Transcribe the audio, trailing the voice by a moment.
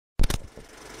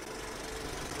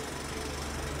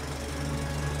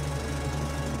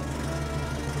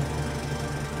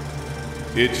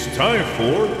It's time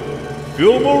for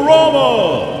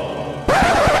Filmorama!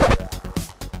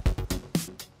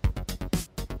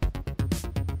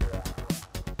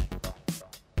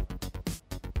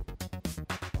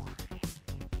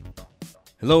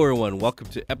 Hello everyone, welcome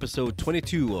to episode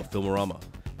 22 of Filmorama.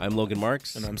 I'm Logan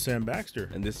Marks. And I'm Sam Baxter.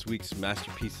 And this week's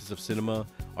masterpieces of cinema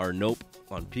are Nope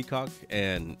on Peacock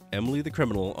and Emily the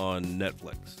Criminal on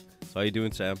Netflix. So how you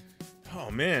doing, Sam? Oh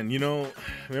man, remember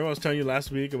I was telling you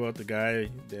last week about the guy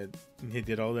that he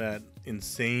did all that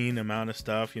insane amount of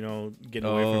stuff, getting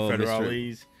away from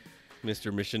federales.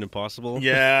 Mr. Mission Impossible?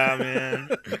 Yeah, man.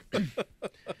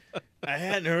 I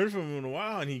hadn't heard from him in a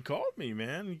while, and he called me,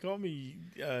 man. He called me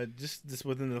just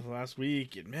within the last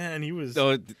week, and man, he was.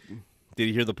 Oh, did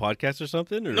he hear the podcast or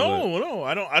something? Or no,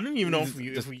 I don't even know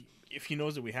if he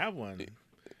knows that we have one.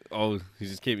 Oh,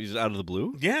 he's just out of the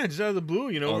blue? Yeah, just out of the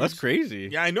blue, Oh, that's crazy.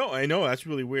 Yeah, I know. That's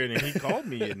really weird. And he called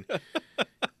me,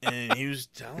 and he was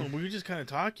telling. We were just kind of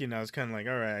talking. I was kind of like,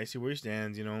 all right, I see where he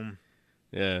stands.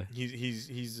 Yeah.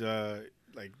 He's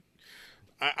like.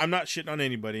 I'm not shitting on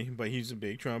anybody, but he's a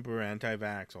big Trumper,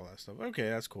 anti-vax, all that stuff. Okay,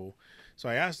 that's cool. So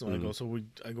I asked him, I go,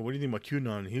 what do you think about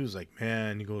QAnon? And he was like,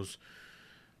 man, he goes,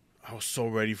 I was so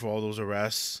ready for all those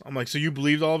arrests. I'm like, so you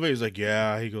believed all of it? He's like,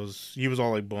 yeah. He goes, he was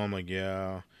all like, I'm like,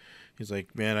 yeah. He's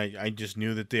like, man, I just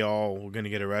knew that they all were going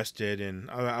to get arrested. And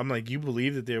I'm like, you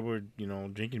believe that they were,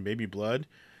 drinking baby blood?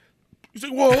 He's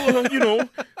like, well,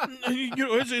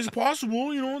 it's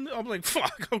possible, And I'm like,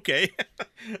 fuck, okay.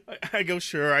 I go,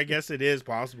 sure, I guess it is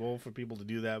possible for people to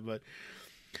do that, but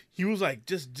he was like,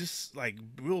 just like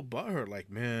real butthurt, like,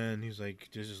 man, he's like,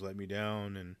 just let me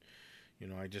down, and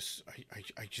I just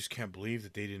can't believe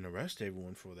that they didn't arrest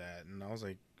everyone for that, and I was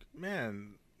like,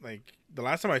 man, like the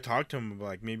last time I talked to him,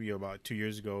 like maybe about 2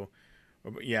 years ago,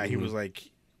 he was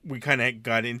like. We kind of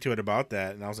got into it about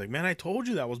that, and I was like, man, I told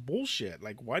you that was bullshit.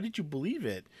 Like, why did you believe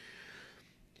it?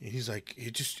 And he's like,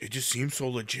 it just seems so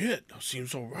legit. It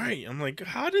seems so right. I'm like,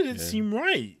 how did it seem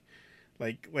right?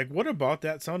 Like what about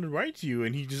that sounded right to you?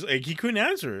 And he just, like, he couldn't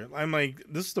answer. I'm like,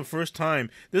 this is the first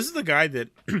time. This is the guy that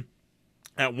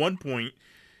at one point,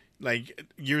 like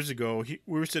years ago, we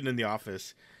were sitting in the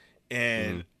office,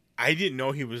 and I didn't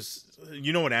know he was,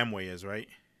 you know what Amway is, right?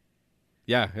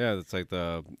 Yeah, it's like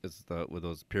with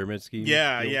those pyramid schemes.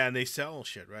 Yeah, and they sell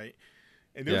shit, right?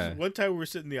 And there was one time we were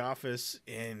sitting in the office,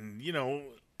 and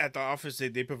at the office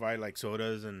they provide like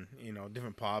sodas and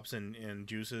different pops and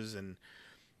juices, and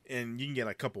you can get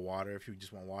like a cup of water if you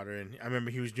just want water. And I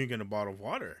remember he was drinking a bottle of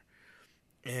water,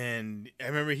 and I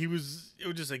remember it was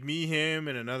just like me, him,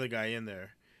 and another guy in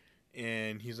there,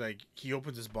 and he's like, he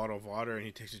opens this bottle of water and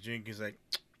he takes a drink. He's like.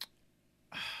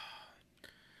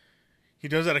 He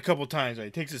does that a couple times.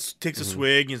 Right? He takes a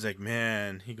swig. And he's like,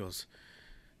 man. He goes,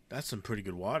 that's some pretty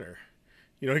good water.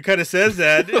 He kind of says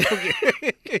that.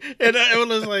 And I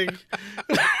was like,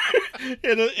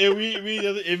 and me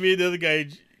and the other guy,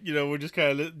 we're just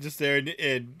kind of just there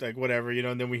and like whatever,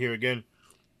 and then we hear again.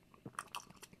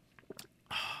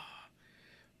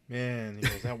 Man, he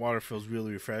goes, that water feels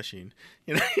really refreshing.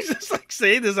 He's just like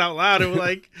saying this out loud, and we're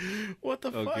like, what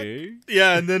the fuck?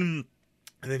 Yeah, and then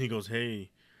he goes,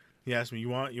 hey. He asked me, you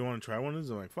want to try one of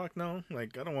these? I'm like, fuck no.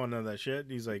 Like, I don't want none of that shit.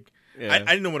 He's like, I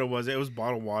didn't know what it was. It was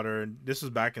bottled water. And this was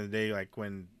back in the day, like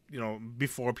when,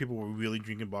 before people were really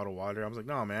drinking bottled water. I was like,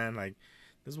 no, man, like,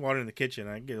 there's water in the kitchen.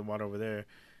 I can get the water over there.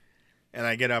 And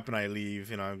I get up and I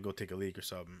leave, I go take a leak or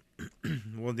something.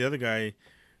 Well, the other guy,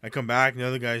 I come back and the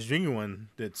other guy's drinking one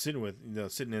that's sitting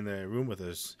in the room with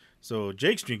us. So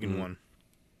Jake's drinking one.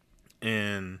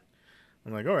 And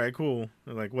I'm like, all right, cool.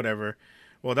 I'm like, whatever.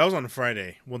 Well, that was on a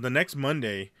Friday. Well, the next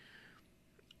Monday,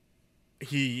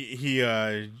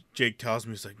 Jake tells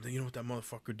me, he's like, you know what that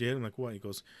motherfucker did? I'm like, what?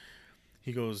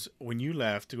 He goes, when you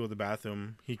left to go to the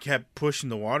bathroom, he kept pushing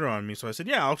the water on me. So I said,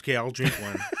 yeah, okay, I'll drink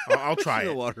one. I'll try it.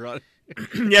 The water on.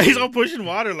 Yeah, he's all pushing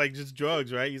water like just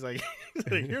drugs, right? He's like,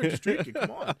 here, just drink it.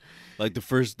 Come on. Like the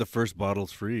first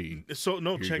bottle's free. So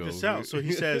no, check this out. So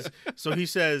he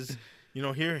says,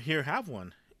 here, have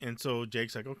one. And so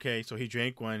Jake's like, okay. So he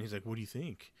drank one. He's like, what do you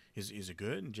think? Is it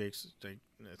good? And Jake's like,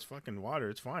 it's fucking water.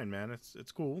 It's fine, man.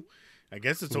 It's cool. I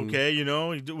guess it's okay. He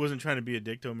wasn't trying to be a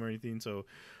dick to him or anything. So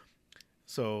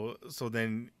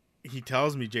then Jake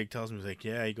tells me, he's like,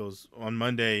 yeah. He goes, on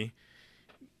Monday,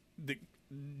 the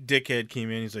dickhead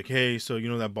came in. He's like, hey, so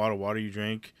that bottle of water you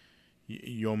drank,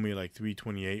 you owe me like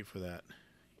 $3.28 for that.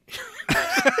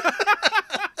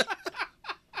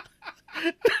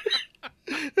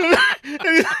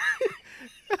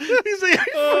 He's like,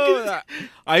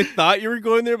 I thought you were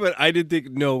going there, but I didn't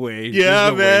think. No way. Yeah,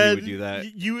 no man. Way you would do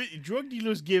that. You drug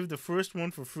dealers give the first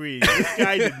one for free. This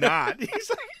guy did not. He's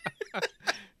like,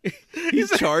 He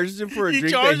charged him for a drink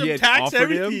charged that he him had tax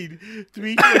offered everything.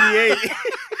 $3.28.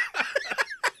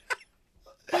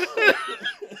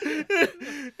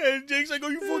 And Jake's like,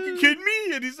 "Are you fucking kidding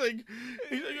me?" And he's like,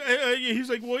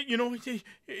 "What?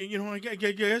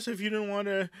 I guess if you didn't want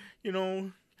to, you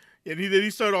know." And then he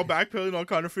started all backpedaling, all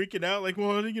kind of freaking out, like,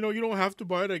 "Well, you don't have to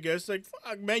buy it, I guess." Like,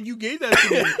 fuck, man, you gave that to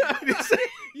me. And he's like,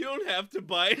 You don't have to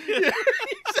buy it.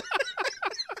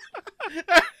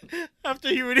 after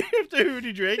he already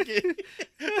drank it.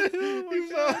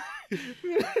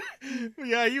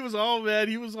 He was all mad.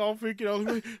 He was all freaking out.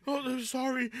 Like, "Oh,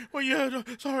 sorry. Well, yeah, no,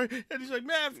 sorry." And he's like,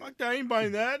 "Man, fuck that. I ain't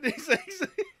buying that." And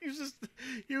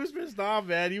he was pissed off,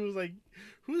 man. He was like,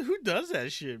 who does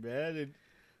that shit, man? And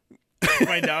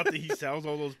find out that he sells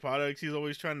all those products. He's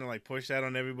always trying to like push that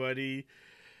on everybody.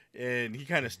 And he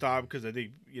kind of stopped because I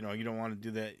think, you don't want to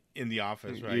do that in the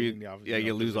office, right? In the office,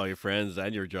 you lose all your friends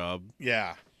and your job.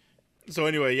 Yeah. So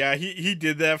anyway, he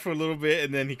did that for a little bit,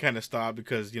 and then he kind of stopped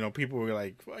because, people were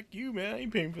like, "Fuck you, man, I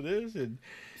ain't paying for this." And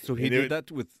so he did that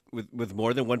with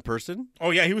more than one person?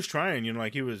 Oh, yeah, he was trying,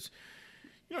 like he was,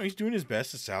 he's doing his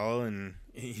best to sell, and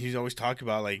he's always talked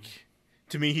about, like,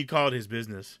 to me, he called it his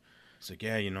business. It's like,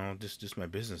 yeah, just my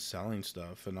business selling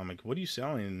stuff. And I'm like, "What are you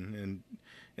selling?" And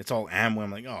it's all Amway.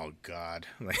 I'm like, "Oh God!"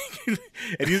 Like,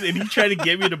 and he tried to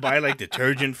get me to buy like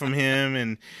detergent from him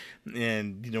and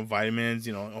vitamins.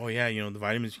 Oh yeah, the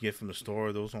vitamins you get from the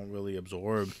store, those don't really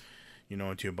absorb,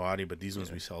 into your body, but these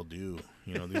ones we sell do.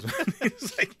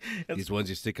 These ones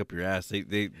you stick up your ass.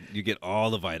 You get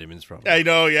all the vitamins from. I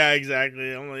know, yeah,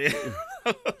 exactly. I'm like,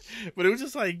 but it was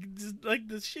just like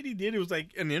the shit he did. It was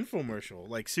like an infomercial.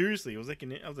 Like seriously, it was like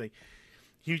I was like,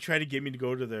 he tried to get me to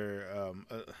go to their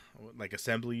like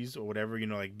assemblies or whatever.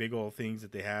 Like big old things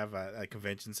that they have at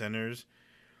convention centers.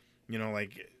 It's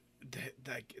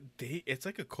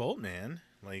like a cult, man.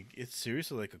 Like it's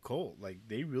seriously like a cult. Like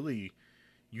they really.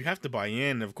 You have to buy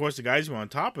in. Of course, the guys who are on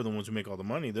top are the ones who make all the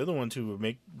money. They're the ones who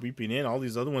are reaping in. All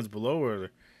these other ones below are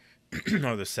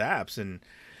the saps. And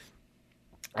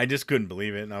I just couldn't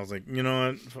believe it. And I was like, you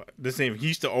know what? This ain't. He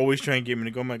used to always try and get me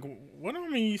to go. I'm like, what do I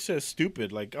mean he says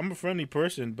stupid? Like, I'm a friendly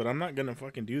person, but I'm not going to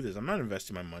fucking do this. I'm not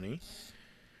investing my money.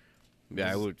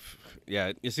 Yeah, I would.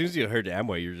 Yeah, as soon as you heard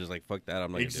Amway, you're just like, fuck that.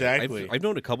 I'm not exactly. I've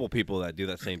known a couple people that do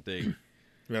that same thing.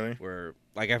 Really? Where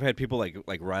like I've had people like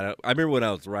right out. I remember when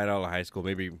I was right out of high school.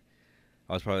 Maybe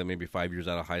I was probably maybe 5 years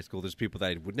out of high school. There's people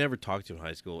that I would never talk to in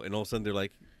high school, and all of a sudden they're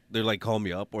like calling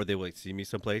me up, or they like see me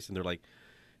someplace, and they're like,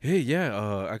 "Hey, yeah,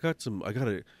 I got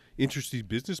a interesting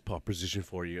business proposition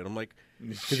for you," and I'm like,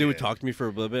 because they would talk to me for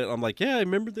a little bit. I'm like, "Yeah, I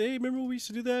remember when we used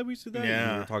to do that. We used to do that." Yeah.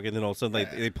 And we were talking, and then all of a sudden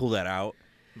they pull that out.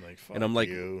 Like, fuck and I'm like,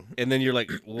 you. And then you're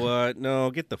like, "What? No,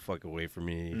 get the fuck away from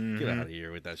me. Mm-hmm. Get out of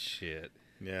here with that shit."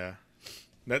 Yeah.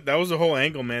 That was the whole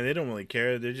angle, man. They don't really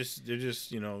care. They're just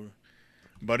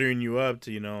buttering you up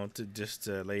to just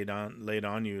lay it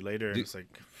on you later. And it's like,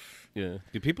 yeah.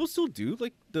 Do people still do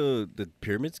like the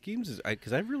pyramid schemes?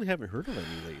 Because I really haven't heard of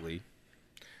any lately.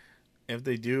 If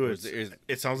they do,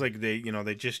 it sounds like they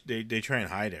try and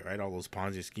hide it, right? All those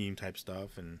Ponzi scheme type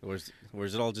stuff, and or is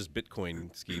it all just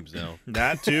Bitcoin schemes now?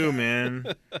 That too, man.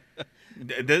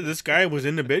 This guy was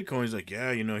into Bitcoin. He's like,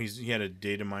 yeah, he had a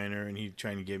data miner, and he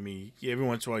trying to get me. Every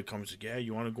once in a while, he comes like, yeah,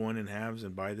 you want to go in and halves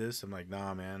and buy this? I'm like,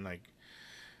 nah, man. Like,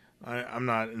 I'm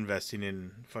not investing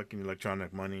in fucking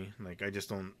electronic money. Like, I just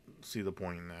don't see the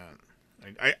point in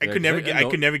that. I could never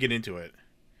get into it.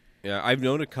 Yeah, I've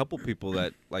known a couple people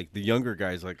that like the younger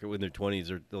guys, like in their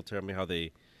 20s, they'll tell me how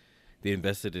they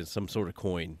invested in some sort of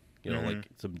coin. Like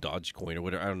some Dodge coin or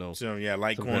whatever. I don't know. So yeah,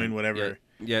 Litecoin, whatever.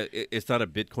 Yeah, it's not a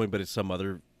Bitcoin, but it's some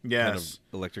other kind of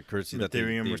electric currency that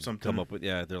Ethereum or something come up with.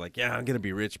 Yeah, they're like, yeah, I'm gonna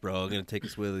be rich, bro. I'm gonna take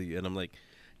this with you, and I'm like,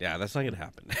 yeah, that's not gonna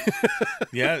happen.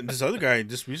 Yeah, this other guy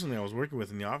just recently I was working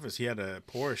with in the office. He had a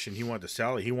Porsche and he wanted to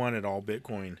sell it. He wanted all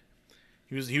Bitcoin.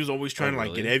 He was always trying to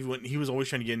get everyone. He was always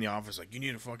trying to get in the office like, you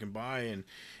need to fucking buy and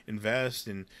invest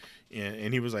and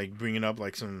he was like bringing up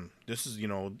like this is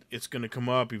it's gonna come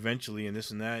up eventually and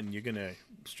this and that and you're gonna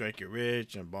strike it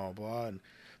rich and blah blah. And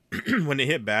when it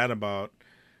hit bad about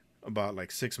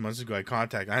like 6 months ago, I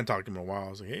hadn't talked to him in a while. I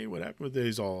was like, hey, what happened with it?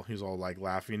 He's all like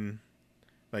laughing,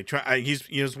 like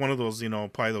he's one of those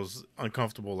probably those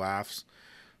uncomfortable laughs,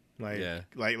 like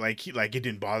it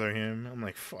didn't bother him. I'm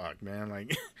like, fuck, man,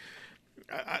 like.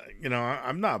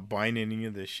 I'm not buying any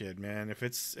of this shit, man. If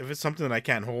it's something that I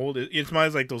can't hold, it's my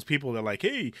like those people that are like,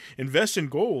 hey, invest in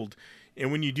gold,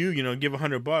 and when you do, give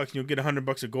 $100, you'll get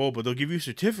 $100 of gold, but they'll give you a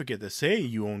certificate that say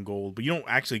you own gold, but you don't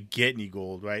actually get any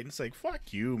gold, right? And it's like,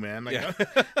 fuck you, man. Like, yeah.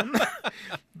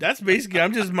 That's basically,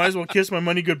 I'm just might as well kiss my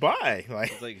money goodbye.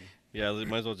 Like, yeah, they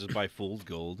might as well just buy fool's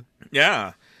gold.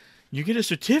 Yeah. You get a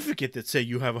certificate that say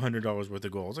you have $100 worth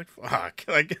of gold. It's like, fuck,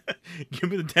 like,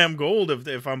 give me the damn gold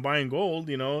if I'm buying gold,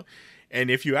 you know. And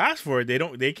if you ask for it,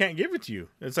 they can't give it to you.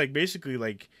 It's like basically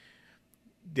like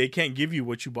they can't give you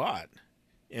what you bought,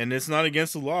 and it's not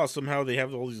against the law. Somehow they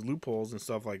have all these loopholes and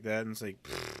stuff like that, and it's like,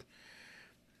 pfft,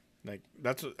 like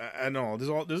that's what, I know.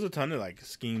 There's a ton of like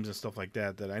schemes and stuff like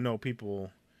that I know people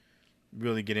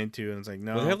really get into, and it's like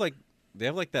no, well, they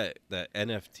have like that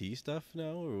NFT stuff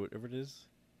now or whatever it is.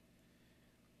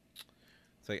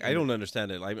 It's like I don't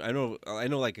understand it. I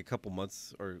know like a couple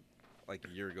months or like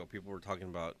a year ago, people were talking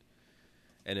about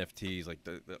NFTs, like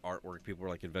the artwork. People were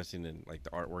like investing in like the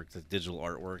artwork, the digital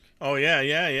artwork. Oh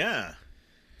yeah.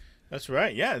 That's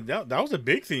right. Yeah, that was a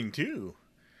big thing too.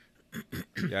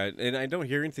 Yeah, and I don't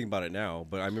hear anything about it now,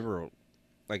 but I remember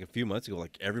like a few months ago,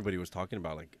 like everybody was talking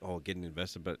about like getting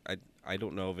invested, but I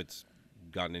don't know if it's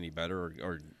gotten any better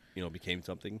or you know became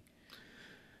something.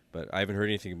 But I haven't heard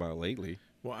anything about it lately.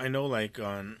 Well, I know like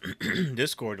on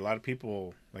Discord, a lot of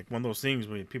people like one of those things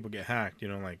when people get hacked. You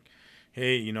know, like,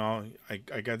 hey, you know,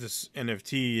 I got this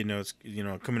NFT. You know, it's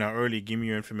coming out early. Give me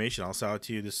your information. I'll sell it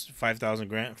to you. This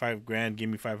 $5,000. Give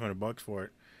me $500 for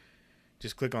it.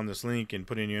 Just click on this link and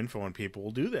put in your info, and people will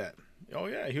do that. Oh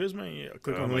yeah, here's my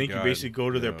click on the link. God. You basically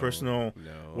go to their personal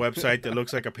website that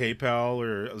looks like a PayPal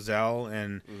or a Zelle,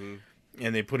 and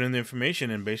and they put in the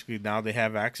information, and basically now they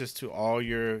have access to all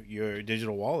your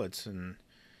digital wallets and.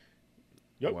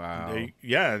 Yep. Wow. And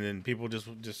then people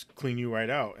just clean you right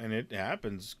out, and it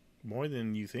happens more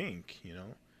than you think. You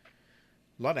know,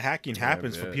 a lot of hacking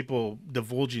happens for people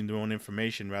divulging their own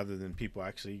information rather than people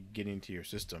actually getting into your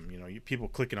system. You know, people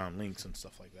clicking on links and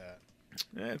stuff like that.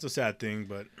 Yeah, it's a sad thing,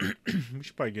 but we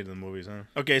should probably get to the movies, huh?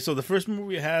 Okay, so the first movie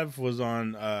we have was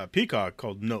on Peacock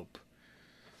called Nope.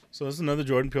 So this is another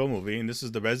Jordan Peele movie, and this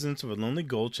is the residents of a lonely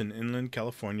gulch in inland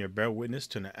California bear witness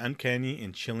to an uncanny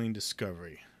and chilling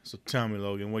discovery. So tell me,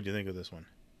 Logan, what do you think of this one?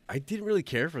 I didn't really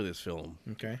care for this film.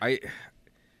 Okay.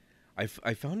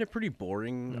 I found it pretty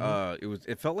boring.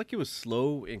 It felt like it was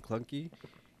slow and clunky,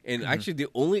 and actually the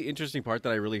only interesting part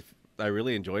that I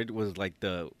really enjoyed was like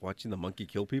watching the monkey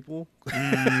kill people.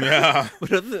 Yeah.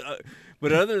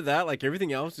 but other than that, like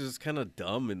everything else is kind of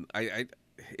dumb, and I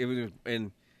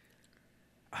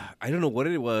don't know what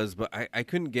it was, but I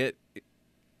couldn't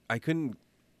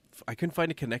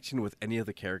find a connection with any of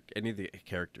the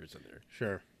characters in there.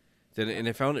 Sure. And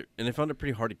I found it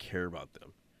pretty hard to care about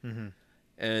them. Mm-hmm.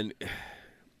 And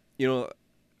you know,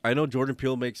 I know Jordan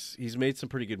Peele he's made some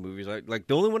pretty good movies. Like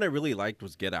the only one I really liked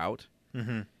was Get Out.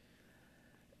 Mm-hmm.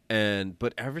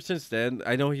 But ever since then,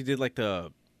 I know he did like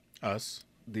the Us,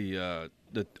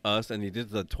 and he did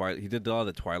he did all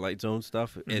the Twilight Zone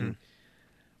stuff. Mm-hmm.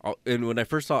 And when I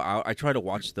first saw Out, I tried to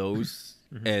watch those,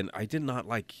 and I did not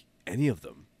like any of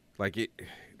them. Like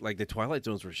the Twilight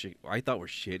Zones I thought were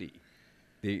shitty.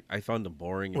 I found them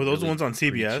boring. Were those really ones on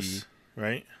CBS, preachy.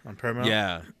 right? On Paramount?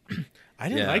 Yeah. I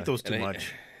didn't like those too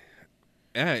much.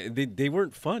 Yeah, they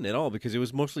weren't fun at all because it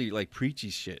was mostly like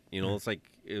preachy shit. You know, it's like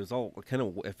it was all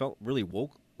it felt really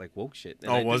woke shit.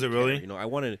 And was it really? You know, I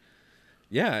wanted.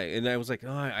 Yeah, and I was like,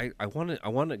 I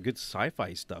wanted good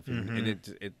sci-fi stuff, and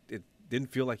it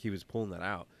didn't feel like he was pulling that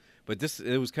out. But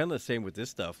it was kind of the same with this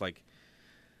stuff. Like,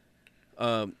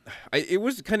 it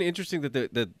was kind of interesting that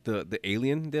the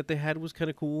alien that they had was kind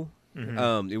of cool.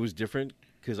 It was different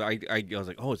because I was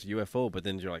like, oh, it's a UFO, but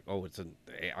then you're like, oh, it's an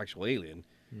actual alien.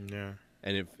 Yeah.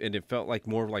 And it felt like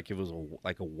more like it was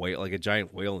a whale, like a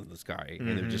giant whale in the sky,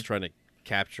 and they were just trying to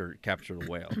capture the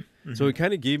whale. So it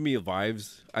kind of gave me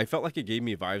vibes. I felt like it gave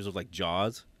me vibes of like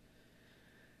Jaws.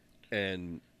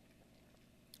 And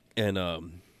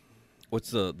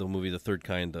what's the movie The Third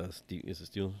Kind? Is it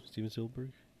Steven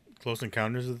Spielberg? Close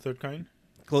Encounters of the Third Kind.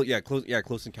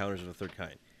 Close Encounters of the Third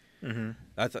Kind. Mm-hmm.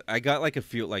 I got like a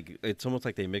feel like it's almost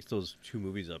like they mixed those two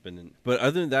movies up, but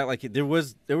other than that, like there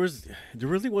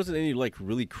really wasn't any like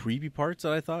really creepy parts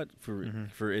that I thought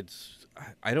for its.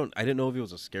 I didn't know if it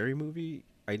was a scary movie.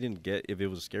 I didn't get if it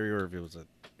was scary or if it was a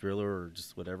thriller or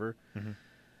just whatever.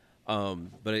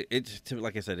 But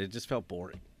like I said, it just felt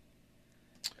boring,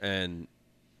 and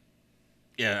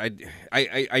yeah,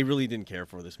 I really didn't care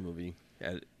for this movie.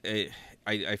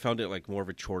 I found it like more of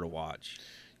a chore to watch.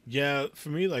 Yeah, for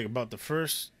me, like about the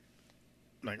first,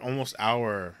 like almost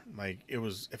hour, like it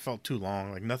felt too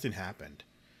long. Like nothing happened.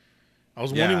 I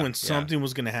was wondering when something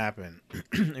was gonna happen,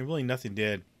 and really nothing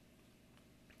did.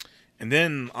 And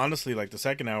then honestly, like the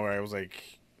second hour, I was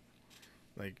like,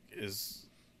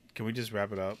 can we just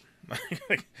wrap it up?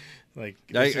 I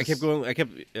kept going. I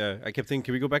kept thinking,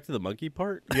 can we go back to the monkey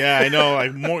part? Yeah, I know.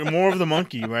 Like more of the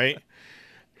monkey, right?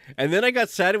 And then I got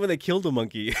sad when they killed the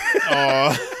monkey.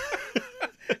 Oh.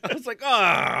 I was like,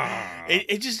 ah.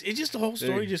 It just the whole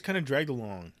story just kind of dragged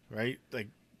along, right? Like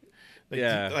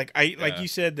you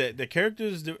said that the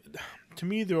characters, to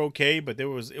me, they're okay, but it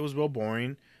was real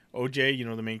boring.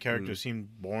 OJ, the main character seemed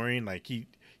boring. Like he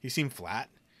seemed flat.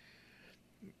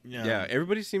 Yeah,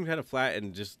 everybody seemed kind of flat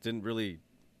and just didn't really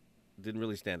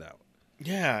stand out.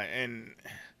 Yeah, and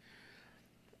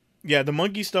yeah, the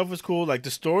monkey stuff was cool. Like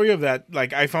the story of that,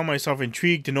 like I found myself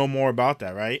intrigued to know more about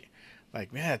that. Right?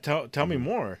 Like, man, tell me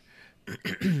more.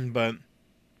 But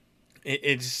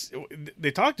it's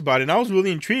they talked about it, and I was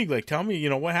really intrigued. Like, tell me,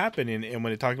 what happened, and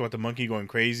when they talked about the monkey going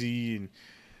crazy, and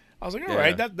I was like, all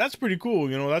right, that's pretty cool.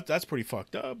 That's pretty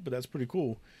fucked up, but that's pretty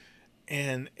cool.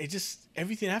 And it just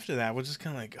everything after that was just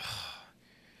kind of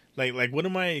like what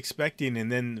am I expecting?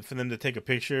 And then for them to take a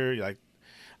picture, like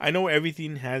I know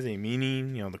everything has a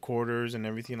meaning, the quarters and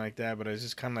everything like that, but it's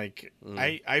just kind of like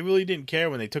I really didn't care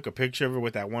when they took a picture of it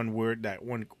with that one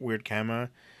weird camera.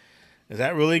 Is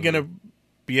that really gonna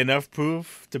be enough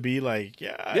proof to be like,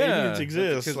 aliens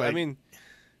exist? Because like,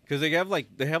 because they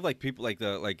have people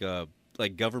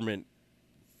like government.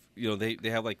 They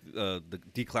have like the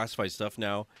declassified stuff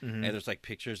now, and there's like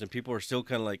pictures, and people are still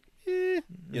kind of like,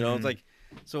 it's like,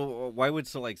 so why would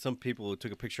some people who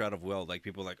took a picture out of well, like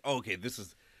people are like, oh, okay, this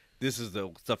is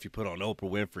the stuff you put on Oprah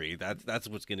Winfrey. That's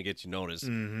what's gonna get you noticed.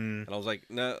 And I was like,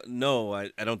 no, I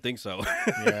don't think so.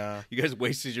 Yeah, you guys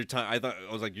wasted your time.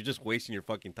 I was like, you're just wasting your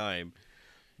fucking time.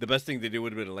 The best thing to do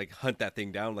would have been to like hunt that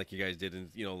thing down like you guys did, and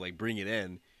like bring it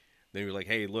in. Then you're like,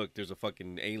 hey, look, there's a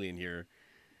fucking alien here,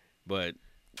 but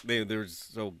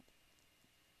there's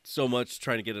so much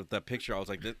trying to get that picture. I was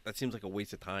like, that seems like a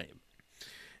waste of time.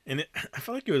 And I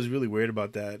felt like it was really weird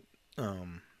about that.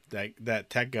 That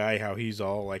tech guy, how he's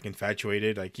all like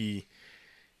infatuated, like he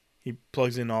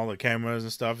plugs in all the cameras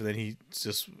and stuff, and then he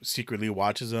just secretly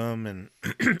watches them. And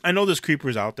I know there's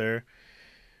creepers out there,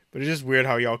 but it's just weird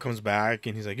how he all comes back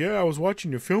and he's like, yeah, I was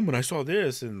watching your film and I saw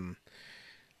this, and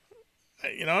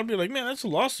I'd be like, man, that's a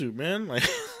lawsuit, man. Like,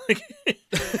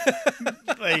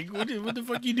 like what the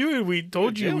fuck you doing? We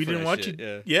told you we didn't watch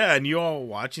it. Yeah, and you all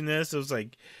watching this. It was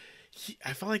like,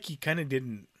 I felt like he kind of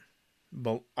didn't.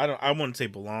 I wouldn't say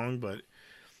belong, but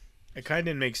it kind of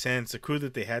didn't make sense. The crew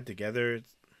that they had together,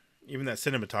 even that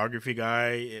cinematography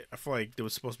guy, I feel like there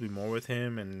was supposed to be more with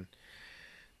him, and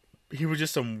he was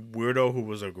just some weirdo who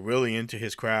was like really into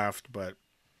his craft, but.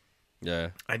 Yeah,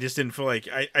 I just didn't feel like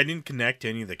I didn't connect to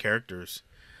any of the characters.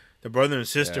 The brother and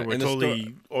sister were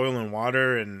totally oil and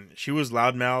water, and she was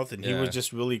loudmouth, and he was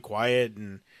just really quiet.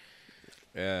 And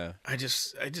I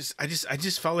just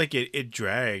felt like it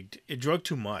dragged. It dragged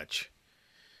too much.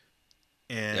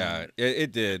 And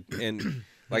it did. And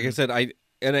like I said, I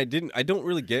don't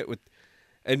really get what,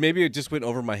 and maybe it just went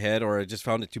over my head, or I just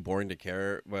found it too boring to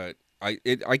care. But I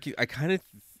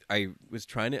was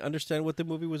trying to understand what the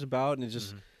movie was about, and it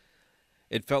just.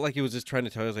 It felt like it was just trying to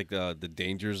tell us like the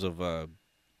dangers of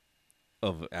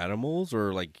animals,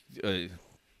 or like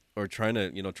or trying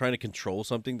to control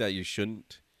something that you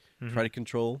shouldn't try to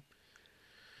control,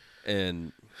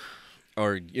 and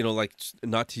or like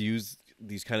not to use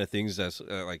these kind of things as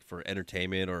like for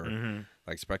entertainment or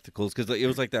like spectacles, because it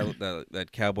was like that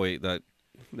cowboy, that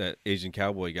Asian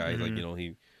cowboy guy, like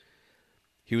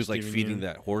he was like feeding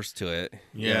that horse to it.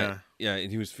 Yeah,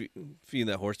 and he was feeding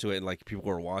that horse to it, and like people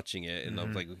were watching it, and I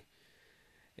was like,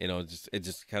 it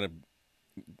just kind of,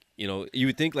 you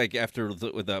would think like after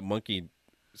with that monkey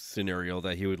scenario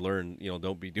that he would learn,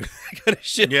 don't be doing that kind of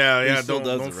shit. Yeah,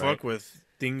 don't fuck with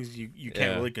things you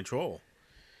can't really control.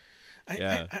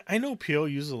 I know Peele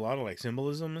uses a lot of like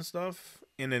symbolism and stuff,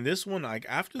 and in this one, like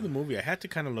after the movie, I had to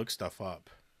kind of look stuff up,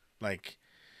 like.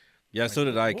 Yeah, so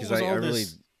did I, because I really.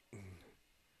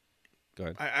 Go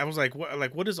ahead. I was like,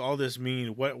 what does all this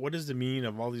mean? What is the meaning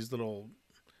of all these little,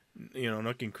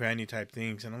 nook and cranny type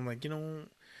things? And I'm like,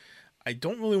 I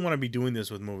don't really want to be doing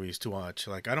this with movies too much.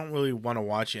 Like, I don't really want to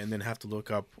watch it and then have to look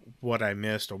up what I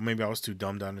missed, or maybe I was too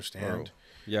dumb to understand.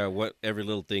 What every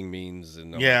little thing means,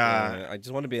 and I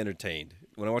just want to be entertained.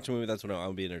 When I watch a movie, that's when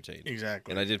I'll be entertained.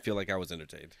 Exactly. And I did feel like I was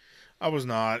entertained. I was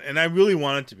not, and I really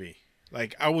wanted to be.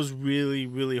 Like, I was really,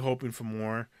 really hoping for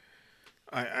more.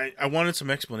 I wanted some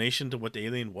explanation to what the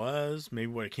alien was, maybe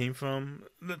where it came from.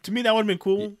 To me, that would have been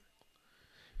cool.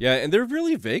 Yeah, and they're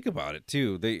really vague about it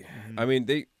too. I mean,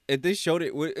 they showed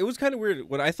it. It was kind of weird.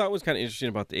 What I thought was kind of interesting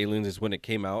about the aliens is when it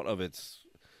came out of its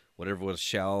whatever was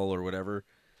shell or whatever,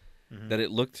 that it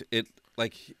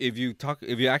like if you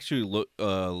actually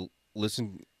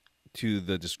listen to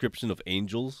the description of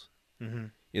angels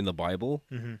in the Bible,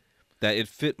 that it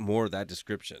fit more that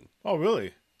description. Oh,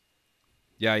 really?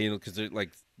 Yeah, because like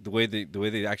the way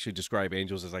they actually describe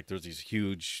angels is like there's these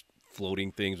huge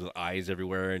floating things with eyes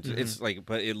everywhere. And it's like,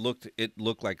 but it looked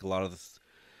like a lot of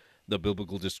the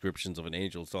biblical descriptions of an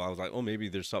angel. So I was like, oh, maybe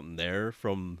there's something there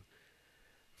from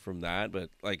that. But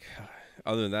like,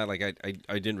 other than that, like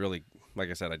I didn't really, like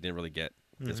I said, I didn't really get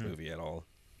this movie at all.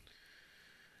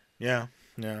 Yeah.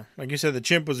 Yeah, like you said, the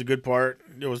chimp was a good part.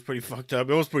 It was pretty fucked up.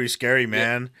 It was pretty scary,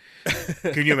 man.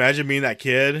 Yeah. Can you imagine being that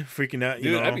kid freaking out?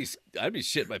 Dude, I'd be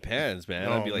shitting my pants, man.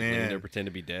 Oh, I'd be like, man. laying there, pretend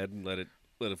to be dead, and let it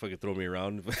fucking throw me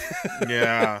around.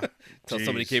 Yeah, until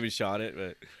somebody came and shot it.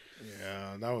 But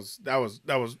yeah,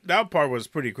 that part was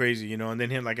pretty crazy, you know. And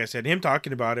then him, like I said, him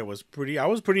talking about it was pretty. I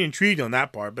was pretty intrigued on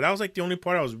that part, but that was like the only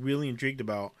part I was really intrigued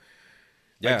about.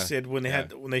 Like I said, when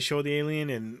they showed the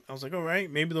alien, and I was like, all right,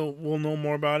 maybe we'll know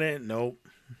more about it. Nope.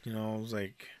 You know, it was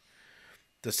like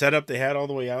the setup they had all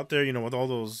the way out there, you know, with all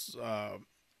those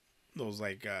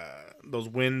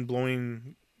wind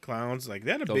blowing clowns. Like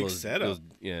they had a big setup.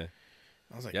 Yeah.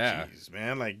 I was like, jeez,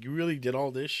 man, like you really did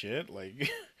all this shit. Like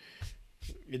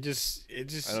it just I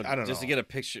don't know. Just to get a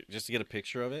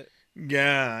picture of it.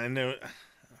 Yeah, and I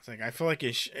was like, I feel like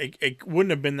it wouldn't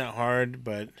have been that hard,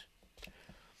 but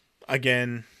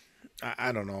again,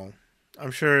 I don't know.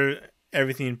 I'm sure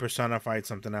everything personified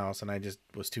something else, and I just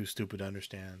was too stupid to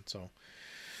understand. So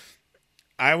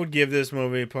I would give this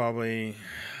movie probably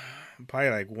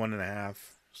like 1.5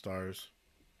 stars.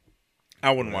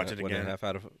 I wouldn't watch it again.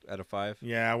 1.5 out of 5.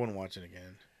 Yeah, I wouldn't watch it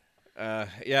again.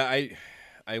 Yeah,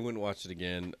 I wouldn't watch it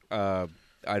again.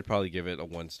 I'd probably give it a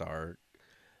 1 star.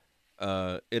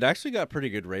 It actually got pretty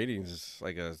good ratings,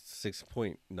 like a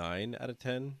 6.9 out of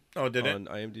 10. Oh, did it? On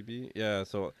IMDb? Yeah,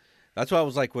 so that's why I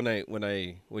was like, when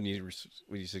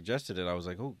you suggested it, I was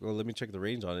like, oh, well, let me check the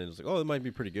ratings on it. It was like, oh, it might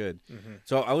be pretty good. Mm-hmm.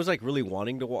 So I was like really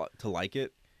wanting to like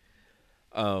it.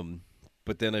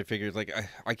 But then I figured, like,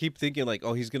 I keep thinking like,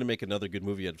 oh, he's gonna make another good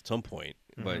movie at some point.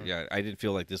 Mm-hmm. But yeah, I didn't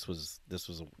feel like this was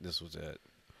it.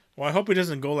 Well, I hope he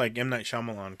doesn't go like M. Night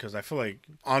Shyamalan, because I feel like,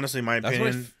 honestly, in my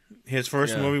opinion, his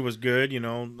first movie was good, you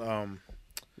know,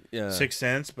 Sixth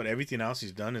Sense, but everything else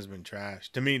he's done has been trash.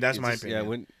 To me, that's my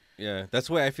opinion. Yeah, that's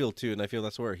the way I feel too, and I feel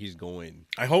that's where he's going.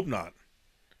 I hope not.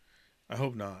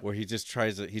 Where he just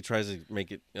tries to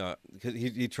make it, because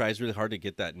he tries really hard to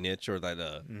get that niche or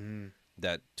that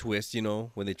that twist, you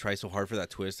know, when they try so hard for that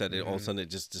twist that all of a sudden it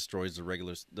just destroys the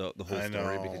whole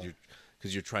story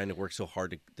because you're trying to work so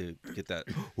hard to get that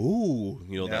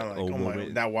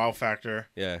moment, that wow factor.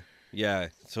 Yeah.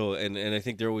 So and I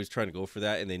think they're always trying to go for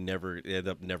that, and they end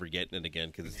up never getting it again,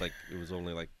 because it's like it was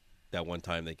only like that one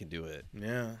time they can do it.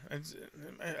 Yeah,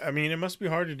 I mean, it must be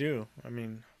hard to do. I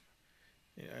mean,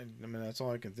 that's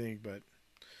all I can think. But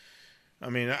I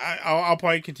mean, I'll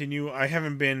probably continue. I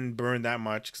haven't been burned that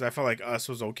much because I felt like Us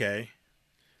was okay,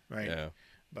 right? Yeah,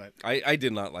 but I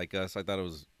did not like Us. I thought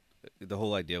the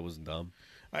whole idea was dumb.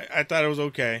 I thought it was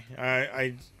okay.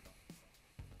 I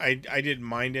didn't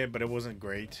mind it, but it wasn't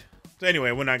great. So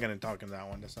anyway, we're not going to talk in that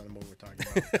one. That's not the movie we're talking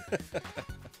about.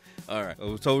 All right.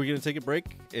 So we're going to take a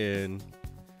break, and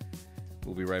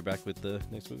we'll be right back with the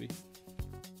next movie.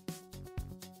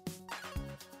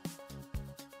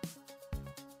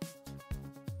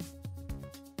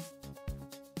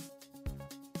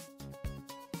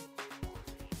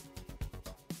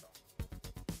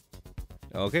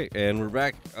 Okay, and we're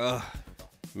back.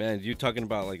 Man, you talking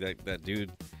about like that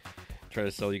dude trying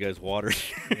to sell you guys water?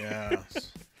 Yeah.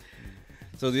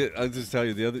 So I'll just tell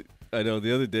you the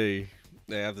other day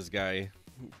I have this guy,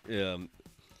 his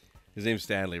name's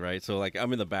Stanley, right? So like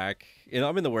I'm in the back,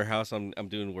 I'm in the warehouse, I'm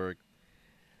doing work,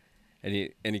 and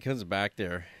he comes back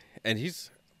there, and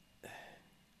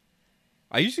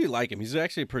I usually like him. He's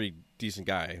actually a pretty decent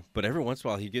guy, but every once in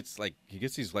a while he gets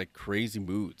these like crazy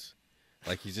moods,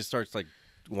 like he just starts like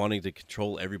wanting to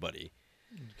control everybody.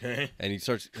 Okay. And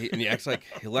he acts like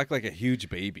he'll act like a huge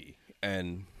baby.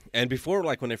 And before,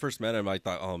 like when I first met him, I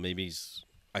thought, maybe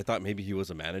he was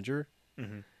a manager.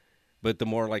 Mm-hmm. But the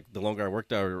longer I worked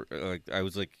there, I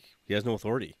was like, he has no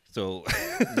authority. So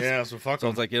yeah, so fuck him. So I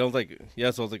was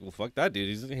like, well, fuck that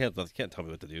dude. He can't tell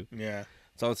me what to do. Yeah.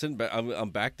 So I'm sitting back. I'm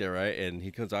back there, right? And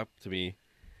he comes up to me,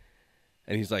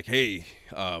 and he's like, "Hey,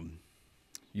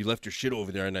 you left your shit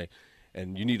over there,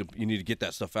 and you need to get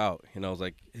that stuff out." And I was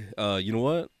like, "You know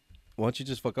what? Why don't you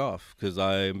just fuck off? Because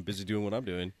I'm busy doing what I'm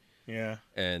doing." Yeah.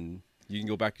 And you can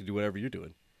go back and do whatever you're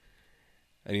doing.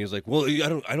 And he was like, "Well,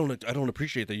 I don't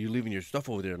appreciate that you're leaving your stuff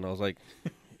over there." And I was like,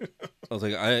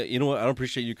 you know what? I don't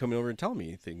appreciate you coming over and telling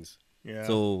me things. Yeah.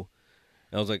 So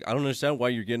I was like, I don't understand why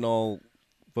you're getting all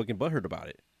fucking butthurt about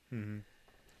it. Mm-hmm.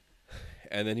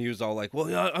 And then he was all like, "Well,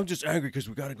 yeah, I'm just angry because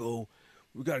we gotta go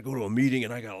to a meeting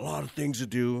and I got a lot of things to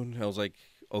do." And I was like,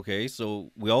 okay,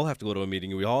 so we all have to go to a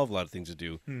meeting and we all have a lot of things to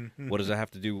do. What does that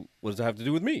have to do? What does that have to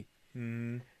do with me?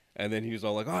 And then he was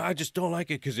all like, oh, I just don't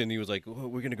like it. Because then he was like, oh,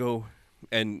 we're going to go.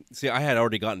 And see, I had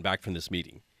already gotten back from this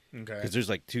meeting. Okay. Because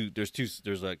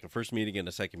there's like a first meeting and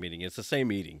a second meeting. It's the same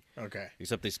meeting. Okay.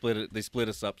 Except they split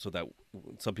us up so that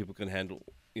some people can handle,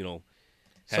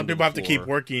 some people have to keep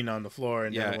working on the floor,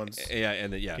 and the other ones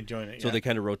can join it. So they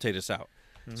kind of rotate us out.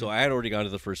 So I had already gone to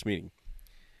the first meeting.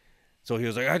 So he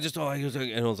was like, I just don't like it.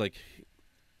 And I was like,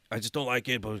 I just don't like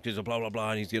it because of blah, blah,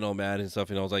 blah. And he's getting all mad and stuff.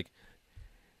 And I was like,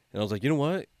 you know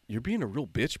what? You're being a real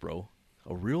bitch, bro.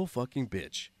 A real fucking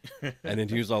bitch. And then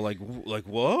he was all like,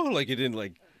 what? Like, he didn't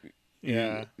like.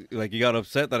 Yeah. Like, he got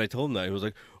upset that I told him that. He was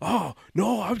like, oh,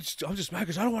 no, I'm just mad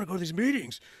because I don't want to go to these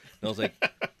meetings. And I was like,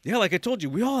 yeah, like I told you,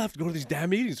 we all have to go to these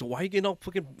damn meetings. So why you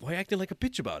acting like a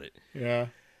bitch about it? Yeah.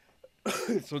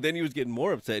 So then he was getting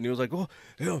more upset, and he was like, "Oh,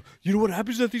 you know what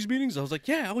happens at these meetings?" I was like,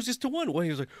 "Yeah, I was just to one." Well, he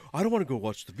was like, "I don't want to go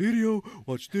watch the video,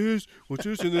 watch this,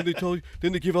 and then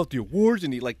then they give out the awards,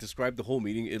 and he like described the whole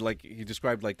meeting. He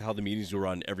described like how the meetings were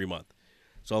on every month.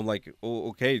 So I'm like, "Oh,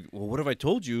 okay. Well, what if I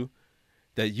told you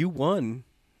that you won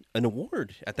an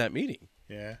award at that meeting?"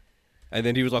 Yeah. And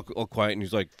then he was all quiet, and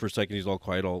he's like, for a second, he's all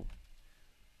quiet,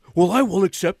 well, I won't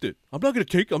accept it. I'm not going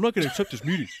to accept this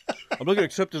meeting. I'm not going to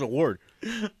accept this award.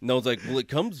 And I was like, well, it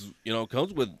comes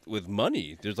with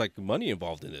money. There's like money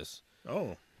involved in this.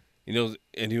 Oh.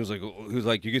 And he was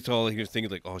like, you could tell he was thinking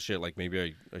like, oh shit, like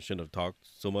maybe I shouldn't have talked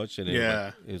so much. And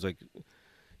then he was like,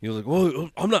 well,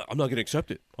 I'm not going to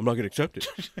accept it. I'm not going to accept it.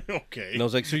 Okay. And I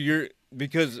was like, so you're,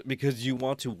 because you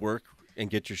want to work and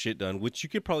get your shit done, which you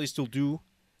could probably still do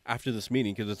after this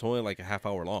meeting because it's only like a half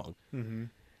hour long. Mm-hmm.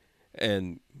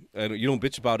 And you don't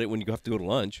bitch about it when you have to go to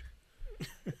lunch.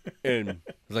 And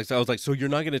I was like, so you're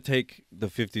not gonna take the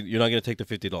 $50? You're not gonna take the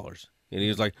 $50? And he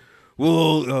was like,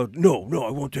 well, no,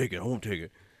 I won't take it.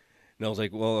 And I was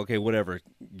like, well, okay, whatever.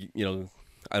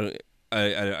 I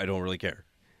don't really care.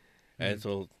 And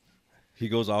so he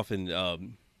goes off, and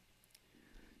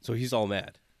so he's all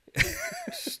mad.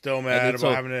 Still mad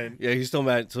about having it. Yeah, he's still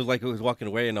mad. So like he was walking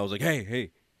away, and I was like,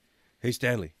 hey,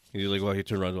 Stanley. And he's like, well, he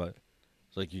turned around.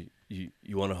 It's like,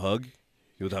 you want a hug?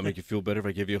 Would that make you feel better if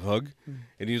I give you a hug?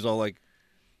 And he's all like,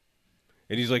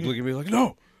 looking at me like,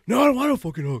 no, I don't want a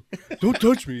fucking hug. Don't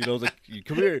touch me. And I was like,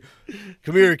 come here,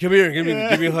 give me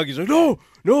a hug. He's like, no.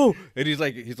 And he's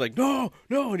like, no.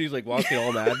 And he's like walking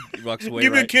all mad. He walks away.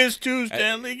 Give me a kiss too,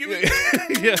 Stanley. Give me.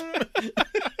 Yeah.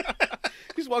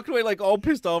 He's walking away like all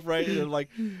pissed off, right? And I'm like,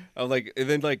 and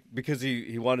then like because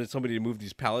he wanted somebody to move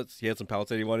these pallets. He had some pallets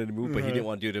that he wanted to move, but he didn't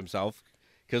want to do it himself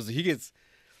because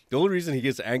the only reason he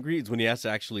gets angry is when he has to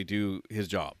actually do his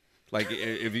job. Like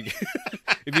if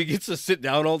he gets to sit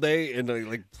down all day and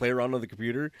like play around on the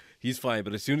computer, he's fine.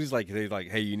 But as soon as they're like,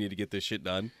 hey, you need to get this shit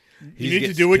done. You need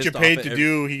to do what you're paid to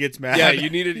do. He gets mad. Yeah, you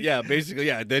need it. Yeah, basically,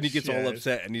 yeah. Then he gets all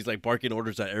upset and he's like barking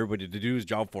orders at everybody to do his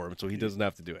job for him, so he doesn't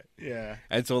have to do it. Yeah.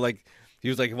 And so like he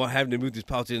was like, well, having to move these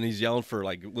pallets, and he's yelling for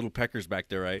like little peckers back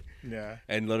there, right? Yeah.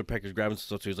 And little peckers grabbing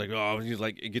stuff. So he's like, oh, he's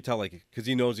like, you can tell like because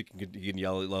he knows he can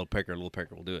yell at little pecker will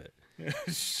do it.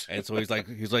 And so he's like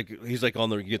on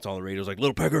the he gets on the radio. He's like,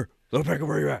 little pecker,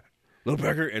 where you at? Little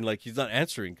pecker, and like he's not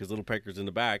answering because little pecker's in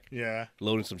the back,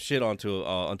 loading some shit onto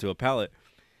a pallet,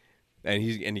 and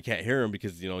he can't hear him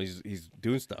because he's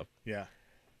doing stuff. Yeah.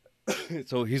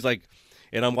 So he's like,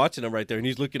 and I'm watching him right there, and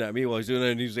he's looking at me while he's doing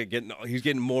it, and he's like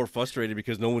getting more frustrated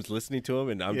because no one's listening to him,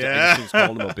 and I just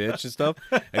calling him a bitch and stuff,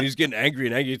 and he's getting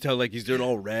angry. You tell like he's doing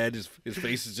all red. His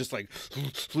face is just like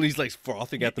he's like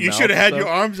frothing at the mouth. You should have had your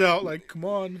arms out, like, come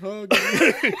on, hug.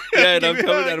 Yeah, and I'm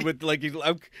coming at him with like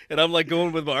I'm like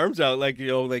going with my arms out, like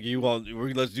like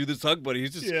let's do this hug, buddy.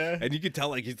 He's just and you can tell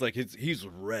like he's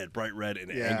red, bright red,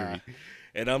 and angry.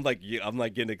 And I'm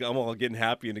all getting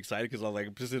happy and excited because I'm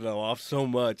like pissing him off so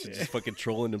much and just fucking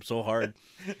trolling him so hard.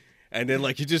 And then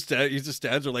like he just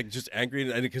stands there like just angry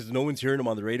and because no one's hearing him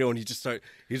on the radio, and he's like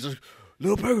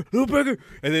little pecker,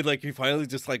 and then like he finally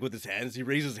just like with his hands he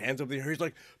raises his hands up in the air, he's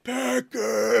like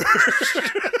pecker.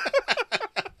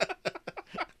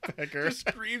 Pecker just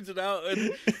screams it out,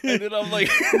 and then I'm like,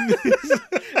 and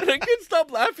I couldn't stop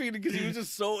laughing because he was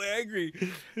just so angry.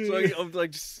 So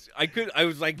I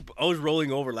was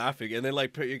rolling over laughing, and then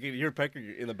like you can hear Pecker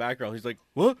in the background. He's like,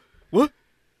 what?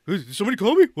 Did somebody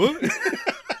call me? What?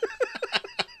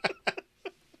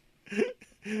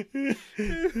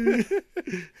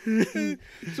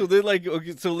 So then like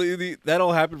okay, so that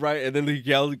all happened, right? And then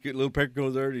little Pecker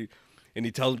goes there and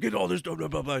he tells him get all this stuff, blah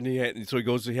blah blah, and so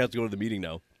he has to go to the meeting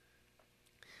now.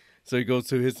 So he goes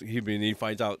to he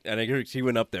finds out, and I heard he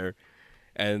went up there,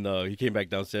 and he came back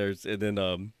downstairs, and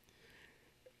then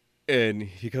And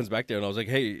he comes back there, and I was like,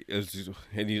 "Hey,"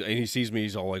 and he sees me.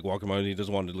 He's all like walking around. And he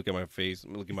doesn't want to look at my face,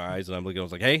 look at my eyes, and I'm looking. I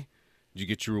was like, "Hey, did you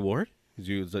get your reward?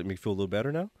 Does that make you feel a little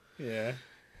better now?" Yeah.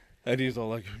 And he's all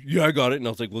like, "Yeah, I got it." And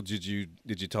I was like, "Well, did you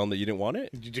tell him that you didn't want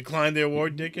it?" Did you decline the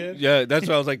award, dickhead? Yeah, that's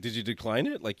what I was like. Did you decline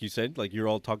it? Like you said, like you're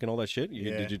all talking all that shit.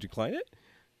 Did you decline it?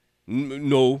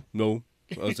 No.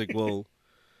 I was like, well,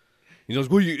 he goes,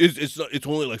 well, it's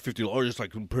only like $50. It's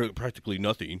like practically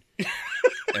nothing.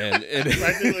 and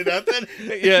Practically nothing.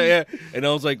 Yeah. And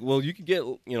I was like, well, you can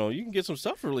get some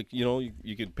stuff for like, you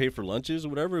can pay for lunches or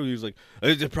whatever. He was like,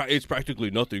 it's practically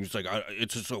nothing. It's like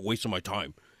it's just a waste of my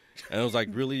time. And I was like,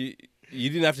 really? You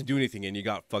didn't have to do anything, and you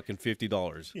got fucking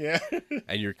 $50. Yeah.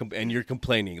 And you're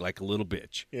complaining like a little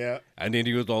bitch. Yeah. And then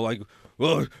he was all like,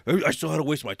 well, I still had to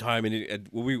waste my time. And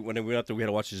when we went out there, we had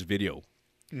to watch this video.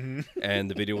 Mm-hmm. And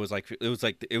the video was like it was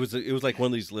like one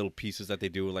of these little pieces that they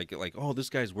do like oh, this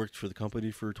guy's worked for the company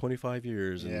for 25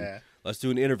 years and let's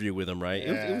do an interview with him, right?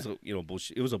 It was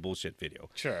bullshit. It was a bullshit video.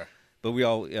 Sure. But we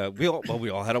all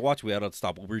had to watch. We had to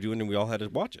stop what we were doing and we all had to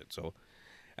watch it. So.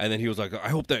 And then he was like, I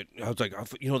hope that, I was like,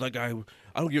 that guy,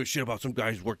 I don't give a shit about some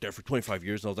guy who's worked there for 25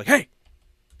 years. And I was like, hey,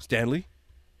 Stanley,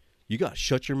 you got to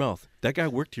shut your mouth. That guy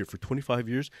worked here for 25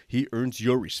 years. He earns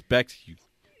your respect, you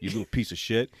little piece of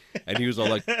shit. And he was all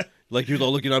like he was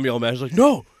all looking at me all mad. He was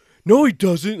like, no, he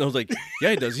doesn't. And I was like,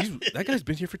 yeah, he does. That guy's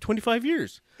been here for 25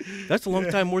 years. That's a long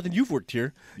time more than you've worked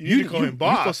here. You call him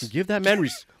boss. You fucking give that man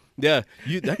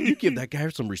you give that guy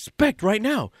some respect right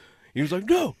now. He was like,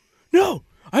 no.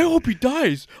 I hope he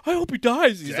dies.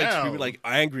 He's like screaming like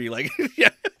angry, like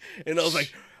yeah. And I was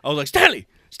like, Stanley,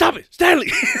 stop it,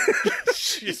 Stanley.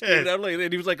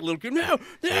 And he was like a little kid, no.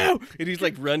 And he's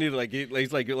like running,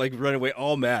 he's like running away,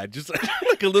 all mad, just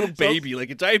like a little baby, like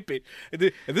a giant baby.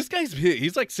 And this guy's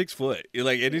he's like 6 foot,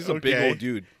 and he's a big old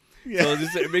dude. Yeah.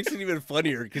 So it makes it even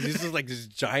funnier because he's just like this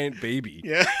giant baby.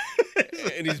 Yeah.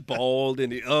 And he's bald,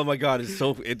 and oh my god,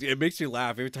 it makes me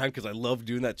laugh every time because I love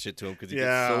doing that shit to him because he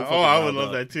gets so fucking I would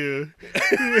love that too.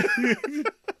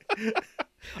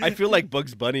 I feel like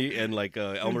Bugs Bunny and like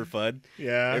Elmer Fudd.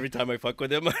 Yeah. Every time I fuck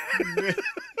with him.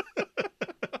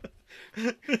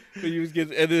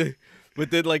 But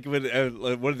then like when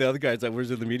one of the other guys that was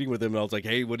in the meeting with him, and I was like,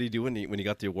 hey, what did he do when he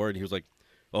got the award? And he was like,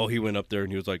 oh, he went up there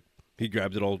and he was like, he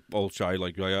grabbed it all shy,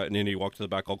 like, yeah, and then he walked to the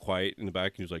back all quiet in the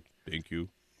back, and he was like, thank you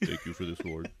for this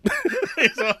award.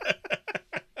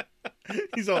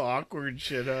 He's all awkward and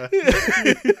shit, huh?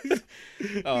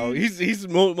 Oh, he's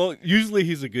usually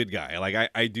he's a good guy. Like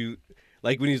I do,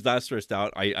 like when he's not stressed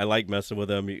out, I like messing with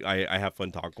him. I have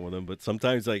fun talking with him, but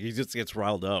sometimes like he just gets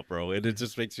riled up, bro, and it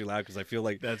just makes you laugh because I feel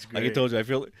like that's great. Like I told you,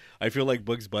 I feel like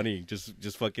Bugs Bunny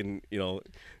just fucking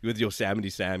with Yosemite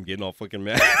Sam getting all fucking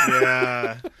mad.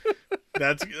 Yeah,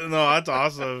 that's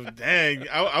awesome. Dang,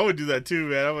 I would do that too,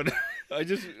 man. I would. I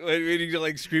just when he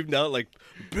like screamed out like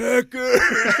Becker.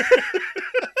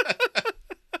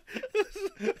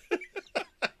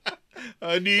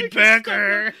 I need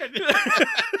Becker.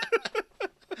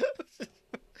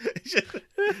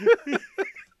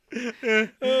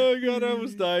 Oh god, I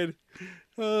almost died.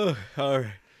 Oh, all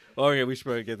right. Okay, we should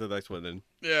probably get to the next one then.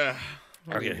 Yeah.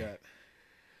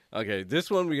 Okay,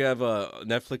 this one we have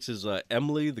Netflix's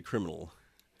Emily the Criminal.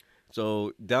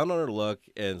 So, down on her luck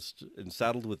and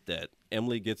saddled with debt,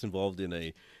 Emily gets involved in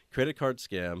a credit card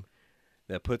scam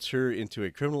that puts her into a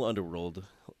criminal underworld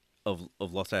of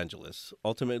Los Angeles,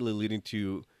 ultimately leading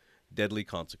to deadly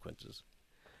consequences.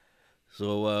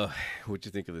 So, what'd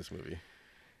you think of this movie?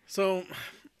 So,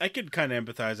 I could kind of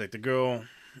empathize. Like, the girl,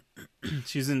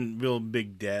 she's in real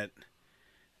big debt.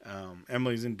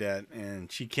 Emily's in debt,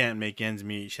 and she can't make ends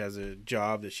meet. She has a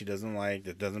job that she doesn't like,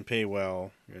 that doesn't pay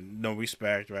well, no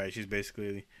respect, right? She's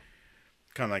basically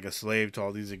kind of like a slave to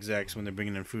all these execs when they're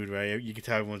bringing in food, right? You can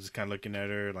tell everyone's just kind of looking at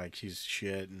her like she's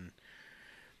shit, and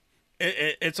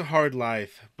it's a hard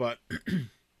life, but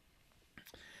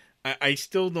I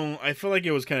still don't. I feel like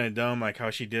it was kind of dumb, like how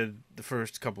she did the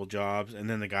first couple jobs, and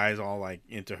then the guy's all like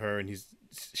into her, and he's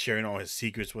sharing all his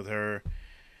secrets with her.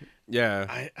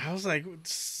 Yeah, I was like,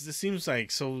 this seems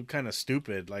like so kind of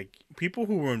stupid. Like, people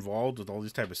who were involved with all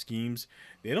these type of schemes,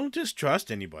 they don't just trust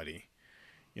anybody.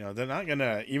 They're not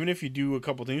gonna, even if you do a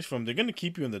couple things for them, they're gonna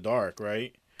keep you in the dark,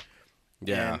 right?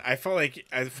 Yeah. And I felt like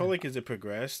as it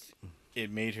progressed,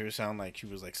 it made her sound like she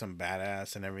was like some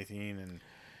badass and everything. And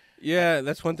yeah,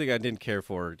 that's one thing I didn't care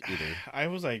for either. I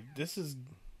was like, this is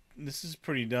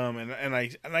pretty dumb. And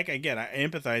I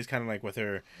empathize kind of like with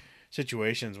her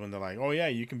situations when they're like, oh yeah,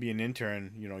 you can be an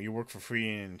intern, you work for free,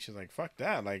 and she's like, fuck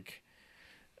that, like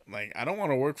I don't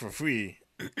want to work for free.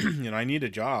 I need a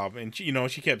job. And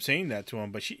she kept saying that to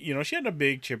him, but she had a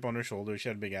big chip on her shoulder, she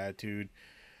had a big attitude,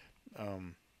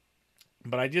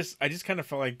 But I just kind of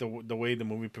felt like the way the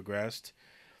movie progressed,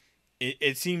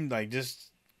 it seemed like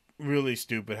just really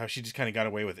stupid how she just kind of got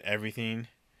away with everything.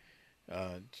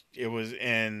 It was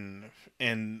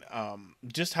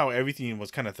just how everything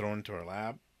was kind of thrown into her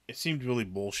lap. It seemed really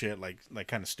bullshit, like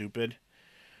kind of stupid.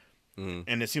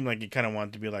 And it seemed like it kind of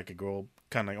wanted to be like a girl,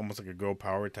 kind of like almost like a girl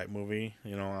power type movie.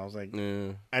 You know, I was like,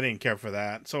 I didn't care for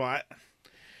that. So I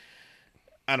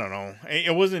don't know.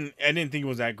 It wasn't. I didn't think it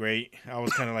was that great. I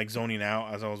was kind of like zoning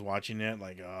out as I was watching it.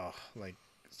 Like, oh, like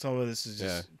some of this is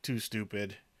just too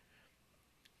stupid.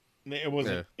 It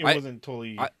wasn't. It wasn't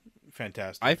totally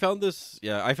fantastic. I found this.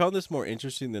 Yeah, I found this more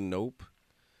interesting than Nope.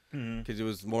 Because it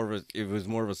was more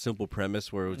of a simple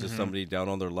premise where it was just somebody down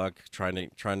on their luck trying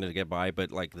to get by,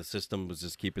 but like the system was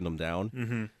just keeping them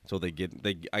down. So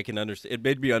I can understand. It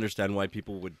made me understand why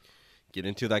people would get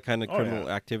into that kind of criminal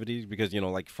activity, because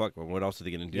like fuck, what else are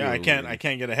they gonna do? Yeah, I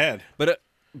can't get ahead. But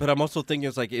I'm also thinking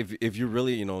it's like if you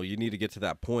really you need to get to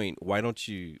that point, why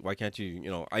can't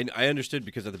you I understood,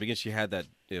 because at the beginning she had that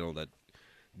that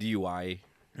DUI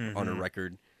on her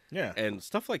record. Yeah, and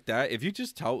stuff like that. If you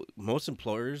just tell most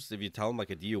employers, if you tell them like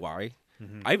a DUI,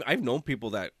 I've known people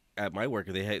that at my work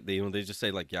they just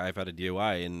say like, yeah, I've had a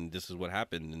DUI and this is what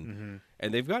happened,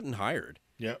 and they've gotten hired.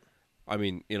 Yep. I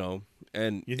mean,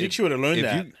 and you think she would have learned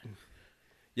that?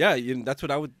 Yeah, that's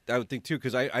what I would think too,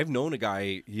 because I've known a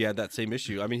guy, he had that same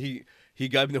issue. I mean, he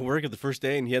got me to work at the first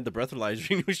day and he had the breathalyzer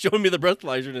and he was showing me the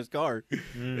breathalyzer in his car.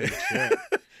 Shit.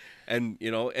 And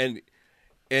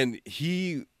and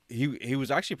he was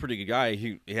actually a pretty good guy.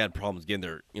 He had problems getting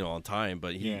there, on time,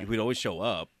 but he'd always show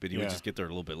up, but he would just get there a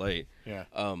little bit late. Yeah.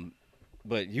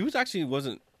 But he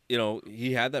wasn't,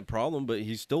 he had that problem, but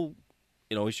he still,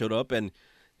 he showed up and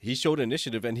he showed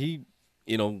initiative, and he,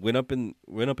 went up in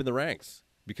the ranks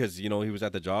because, he was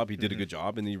at the job. He did a good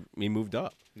job, and he moved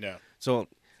up. Yeah. So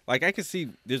like I can see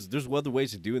there's other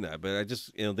ways of doing that, but I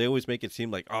just, they always make it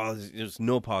seem like, oh, there's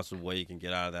no possible way you can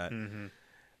get out of that.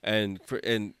 And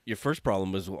your first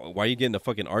problem was, why are you getting a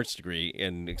fucking arts degree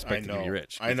and expecting to be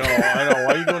rich? I know. Why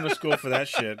are you going to school for that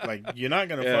shit? Like, you're not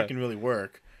gonna fucking really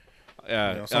work.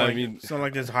 Yeah, it's not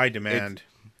like there's high demand.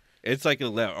 It's like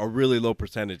a really low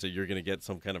percentage that you're gonna get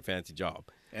some kind of fancy job.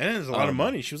 And it's a lot of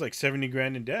money. She was like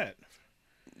 $70,000 in debt.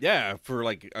 Yeah, for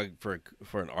like for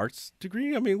an arts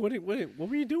degree. I mean, what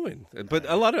were you doing? But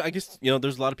a lot of, I guess,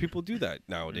 there's a lot of people do that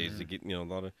nowadays. They get, a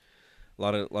lot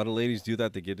of ladies do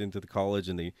that. They get into the college,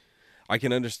 and I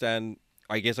can understand.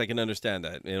 I guess I can understand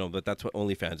that, but that's what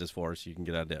OnlyFans is for, so you can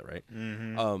get out of debt, right?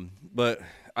 But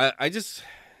I guess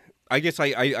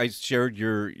I shared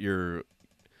your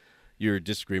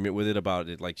disagreement with it, about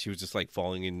it. Like, she was just like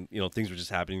falling in, things were just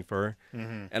happening for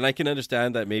her, and I can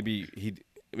understand that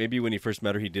maybe when he first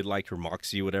met her, he did like her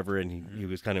moxie, whatever, and he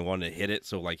was kind of wanting to hit it.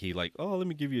 So like oh, let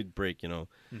me give you a break,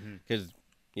 because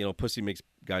pussy makes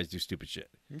guys do stupid shit.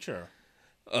 Sure.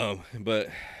 But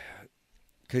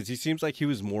because he seems like he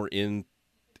was more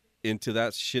into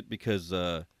that shit because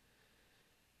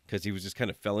he was just kind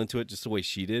of fell into it just the way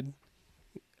she did,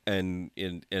 and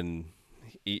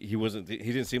he wasn't. He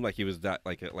didn't seem like he was that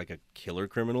like a killer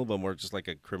criminal, but more just like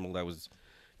a criminal that was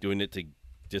doing it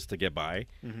just to get by.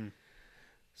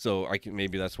 So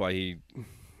maybe that's why he,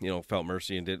 felt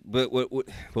mercy and did. But what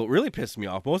really pissed me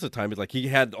off most of the time is like he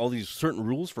had all these certain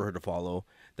rules for her to follow,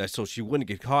 so she wouldn't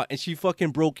get caught, and she fucking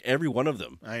broke every one of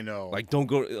them. I know. Like, don't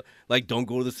go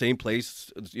to the same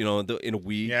place, in a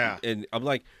week. Yeah. And I'm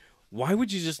like, why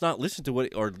would you just not listen to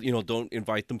what, or don't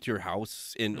invite them to your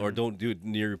house or don't do it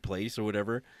near your place or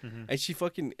whatever. And she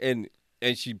fucking and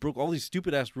she broke all these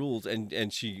stupid ass rules,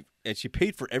 and she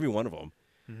paid for every one of them.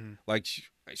 Like,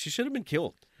 she should have been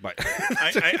killed. But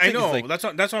I know. Like, that's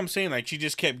what I'm saying. Like, she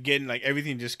just kept getting, like,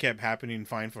 everything just kept happening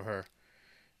fine for her.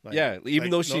 Like, yeah,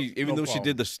 even though she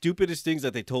did the stupidest things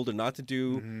that they told her not to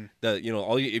do. That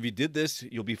if you did this,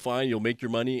 you'll be fine. You'll make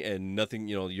your money and nothing.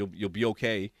 You'll be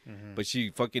okay. But she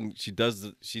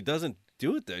doesn't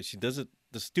do it there. She does it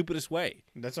the stupidest way.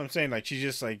 That's what I'm saying. Like, she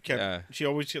just like kept. Yeah. She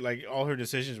always, like, all her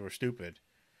decisions were stupid.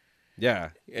 Yeah,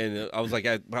 and I was like,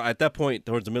 at that point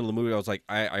towards the middle of the movie, I was like,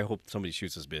 I hope somebody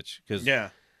shoots this bitch, because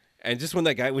and just when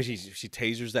she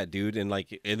tasers that dude and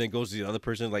then goes to the other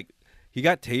person, like, he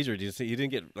got tasered, he didn't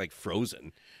get like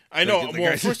frozen. I know.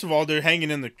 Well, first of all, they're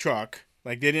hanging in the truck,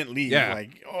 like they didn't leave. Yeah.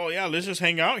 Like, oh yeah, let's just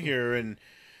hang out here and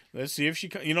let's see if she,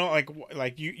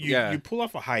 like you pull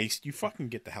off a heist, you fucking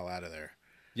get the hell out of there.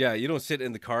 Yeah, you don't sit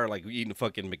in the car like eating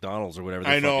fucking McDonald's or whatever.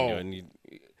 I know. Doing.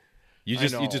 You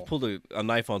just pulled a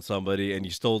knife on somebody and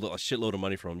you stole a shitload of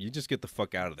money from them. You just get the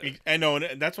fuck out of there. I know,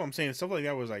 and that's what I'm saying. Stuff like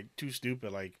that was like too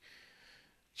stupid. Like,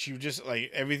 she would just like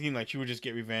everything. Like, she would just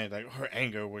get revenge. Like, her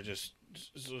anger was just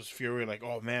was Fury like,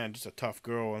 oh man, just a tough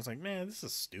girl. I was like, man, this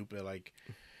is stupid. Like,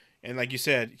 and like you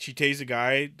said, she tased the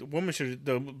guy.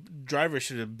 The driver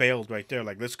should have bailed right there.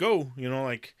 Like, let's go. You know,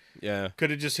 like, Yeah. could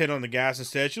have just hit on the gas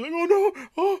instead. She's like, oh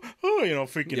no, oh, you know,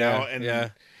 freaking out.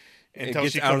 And until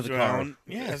she comes around.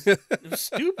 Yeah, it was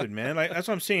stupid, man. Like, that's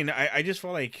what I'm saying. I just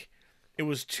felt like it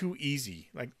was too easy.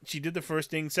 Like, she did the first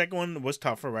thing. Second one was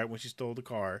tougher, right, when she stole the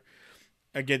car.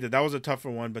 I get that was a tougher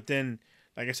one, but then,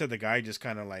 like I said, the guy just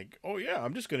kind of like, oh yeah,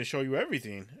 I'm just gonna show you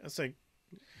everything. It's like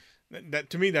that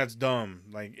to me, that's dumb.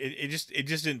 Like it just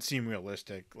didn't seem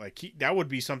realistic. Like that would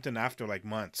be something after like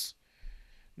months,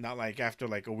 not like after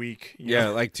like a week. You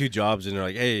know? Like 2 jobs, and they're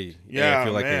like, hey, I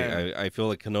feel like I feel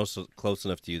like close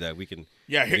enough to you that we can.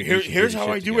 Yeah, here's how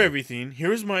I do everything.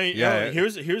 Here's my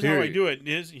here's how I do it.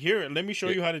 Here, let me show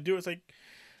you how to do it. It's like,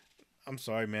 I'm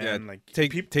sorry, man. Yeah, like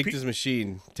take this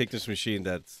machine. Take this machine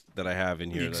that I have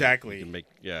in here. Exactly. I'm this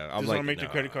like, is how I make the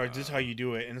credit cards. This is how you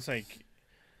do it. And it's like,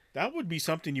 that would be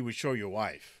something you would show your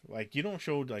wife. Like, you don't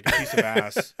show like a piece of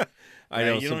ass. I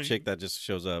know some chick that just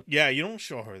shows up. Yeah, you don't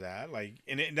show her that. Like,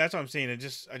 and that's what I'm saying. I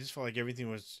just felt like everything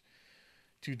was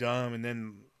too dumb. And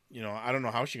then, you know, I don't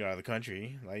know how she got out of the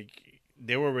country. Like,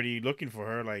 they were already looking for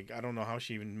her. Like, I don't know how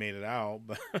she even made it out.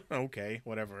 But okay,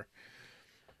 whatever.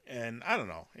 And I don't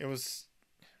know. It was.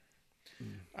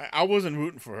 I wasn't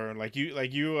rooting for her. Like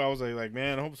you. I was like,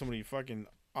 man, I hope somebody fucking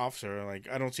offs her. Like,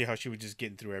 I don't see how she was just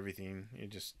getting through everything.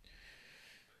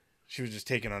 She was just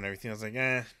taking on everything. I was like,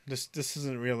 this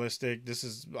isn't realistic. This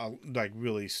is like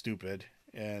really stupid.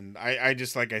 And I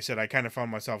just, like I said, I kind of found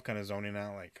myself kind of zoning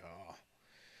out. Like, oh,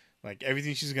 like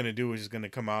everything she's gonna do is gonna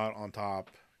come out on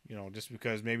top. You know, just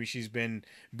because maybe she's been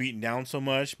beaten down so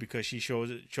much because she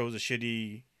chose a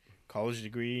shitty college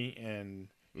degree and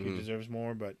she deserves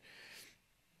more. But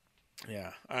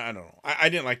yeah, I don't know. I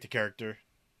didn't like the character.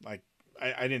 Like,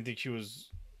 I didn't think she was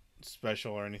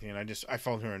special or anything. I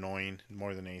found her annoying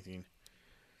more than anything.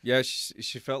 Yeah,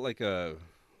 she felt like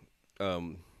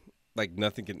like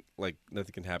nothing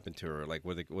can happen to her. Like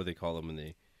what they call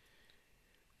them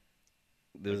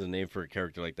there's a name for a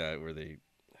character like that where they.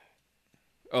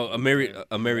 Oh, a Mary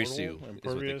Sue is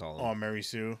what they call them. Oh, Mary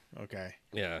Sue. Okay.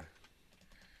 Yeah.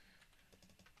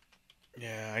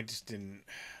 Yeah, I just didn't.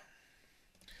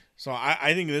 So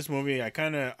I think this movie,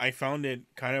 I found it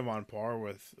kind of on par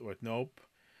with Nope.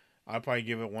 I'd probably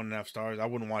give it 1.5 stars. I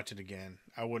wouldn't watch it again.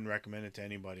 I wouldn't recommend it to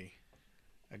anybody.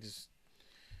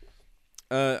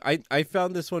 I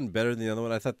found this one better than the other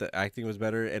one. I thought the acting was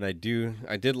better, and I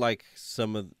did like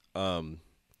some of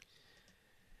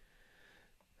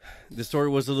the story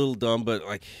was a little dumb, but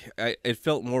like it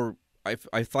felt more. I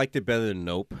liked it better than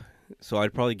Nope, so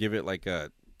I'd probably give it like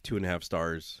a 2.5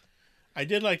 stars. I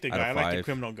did like the guy. I like the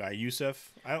criminal guy,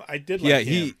 Yusuf. I did like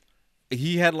him.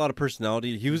 He had a lot of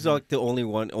personality. He was like the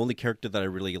only character that I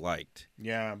really liked.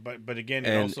 Yeah, but again,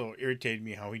 it also irritated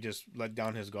me how he just let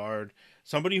down his guard.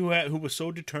 Somebody who was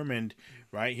so determined,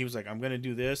 right? He was like, I'm gonna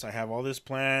do this. I have all this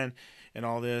plan and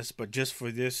all this, but just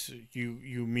for this,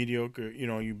 you mediocre,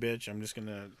 you bitch, I'm just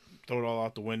gonna throw it all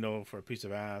out the window for a piece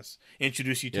of ass.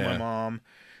 Introduce you to my mom.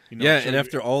 And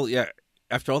after all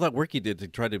that work he did to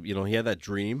try to, he had that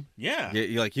dream. Yeah.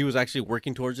 He was actually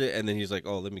working towards it, and then he's like,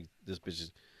 oh, this bitch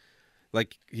is.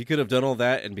 Like, he could have done all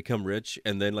that and become rich,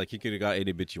 and then, like, he could have got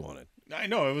any bitch you wanted. I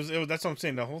know. It was. That's what I'm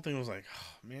saying. The whole thing was like,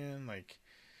 oh, man, like,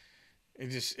 it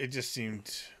just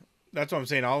seemed. That's what I'm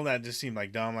saying. All of that just seemed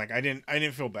like dumb. Like, I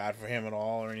didn't feel bad for him at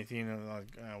all or anything. And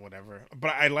like, whatever.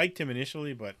 But I liked him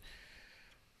initially, but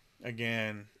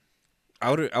again, I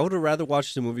would have rather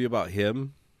watched a movie about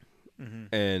him,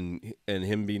 and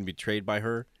him being betrayed by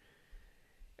her,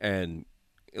 and.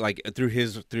 Like through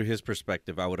his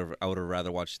perspective, I would have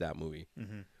rather watched that movie.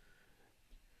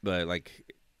 But like,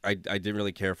 I didn't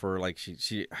really care for her. Like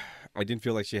I didn't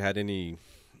feel like she had anything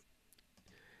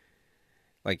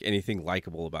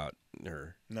likable about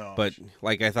her. No, but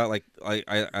like I thought, like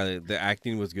I the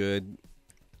acting was good.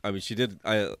 I mean,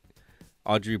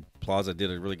 Audrey Plaza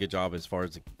did a really good job as far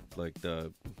as like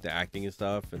the acting and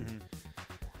stuff, and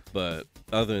but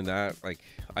other than that, like.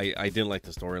 I didn't like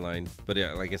the storyline, but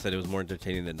yeah, like I said, it was more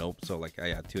entertaining than Nope. So like I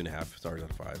had 2.5 stars out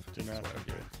of 5. 2.5.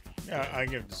 Yeah, I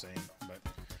give it the same, but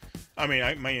I mean,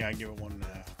 I give it 1.5.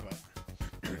 But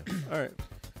all right.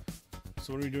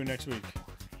 So what are we doing next week?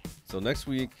 So next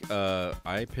week,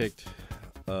 I picked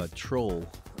Troll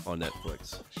on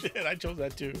Netflix. Shit, I chose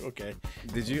that too. Okay.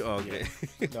 Did you? Oh, okay.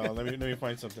 Yeah. No, let me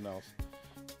find something else.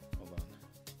 Hold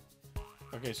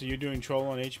on. Okay, so you're doing Troll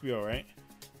on HBO, right?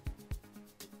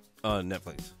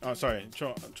 Netflix. Oh, sorry,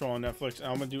 Troll on Netflix.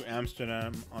 I'm gonna do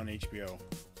Amsterdam on HBO.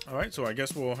 All right, so I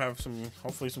guess we'll have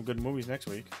hopefully some good movies next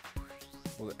week.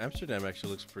 Well, Amsterdam actually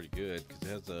looks pretty good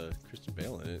because it has Christian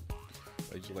Bale in it.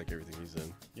 I usually like everything he's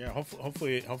in. Yeah,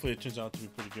 hopefully it turns out to be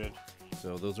pretty good.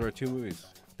 So those are our 2 movies.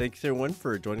 Thanks everyone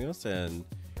for joining us, and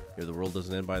if the world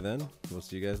doesn't end by then, we'll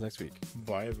see you guys next week.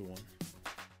 Bye, everyone.